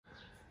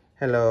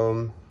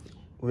Hello,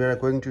 we are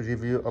going to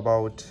review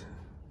about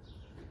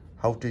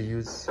how to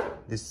use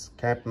this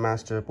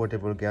Campmaster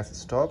portable gas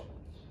stove.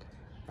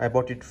 I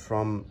bought it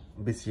from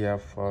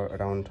BCF for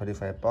around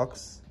 35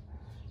 bucks.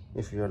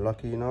 If you are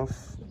lucky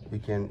enough, you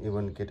can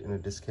even get in a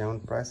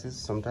discount prices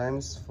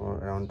sometimes for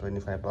around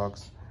 25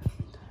 bucks.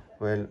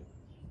 Well,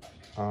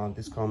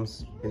 this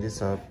comes in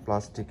this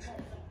plastic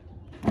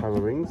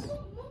coverings,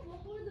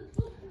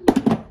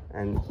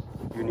 and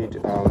you need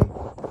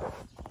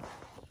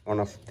one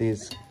of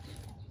these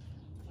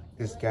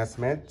gas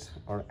mat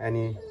or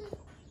any.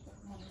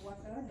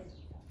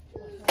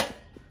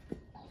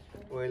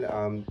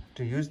 Well,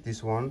 to use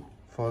this one,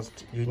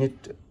 first you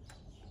need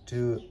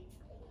to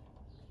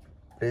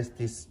place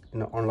this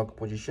in an unlock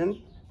position.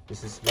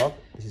 This is lock,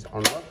 this is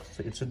unlock,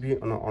 so it should be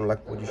on an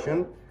unlock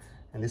position,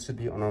 and this should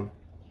be on an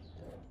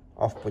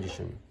off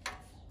position.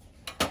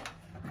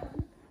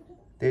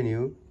 Then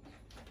you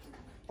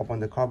open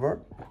the cover,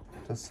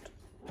 just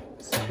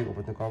simply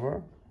open the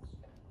cover,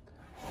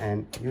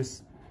 and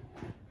use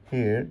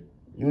here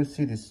you will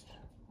see this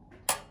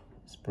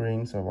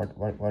springs, or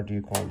what do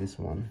you call this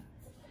one?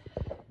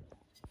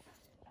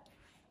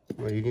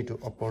 Well, you need to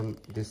open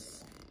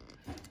this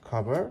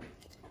cover,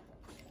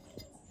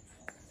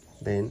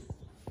 then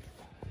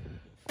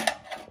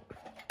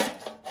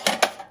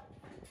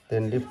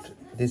lift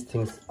these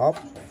things up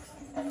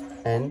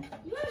and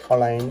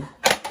align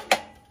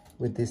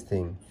with this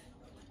thing.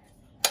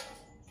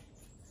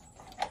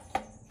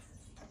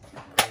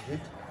 Close it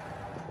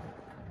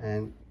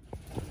and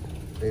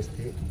press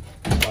the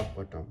lock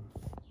button.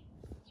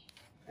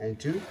 And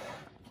to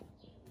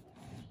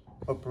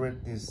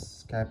operate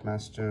this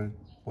Campmaster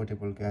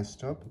portable gas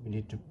stove, you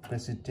need to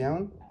press it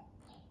down,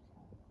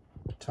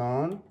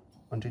 turn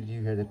until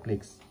you hear the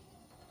clicks.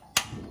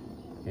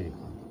 Here you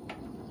go.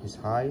 It's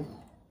high,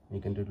 you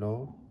can do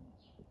low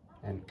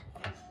and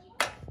off.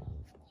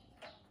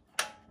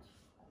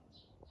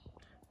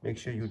 Make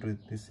sure you do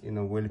this in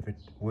a well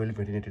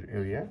ventilated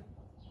area.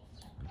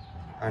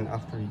 And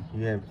after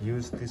you have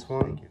used this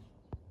one,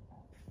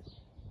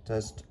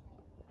 just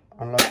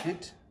unlock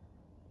it,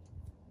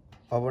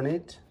 open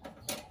it,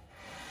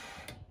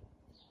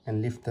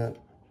 and lift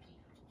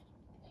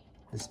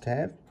this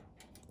tab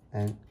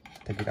and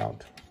take it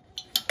out.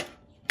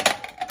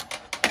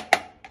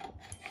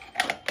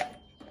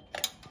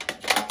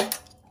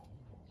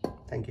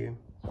 Thank you.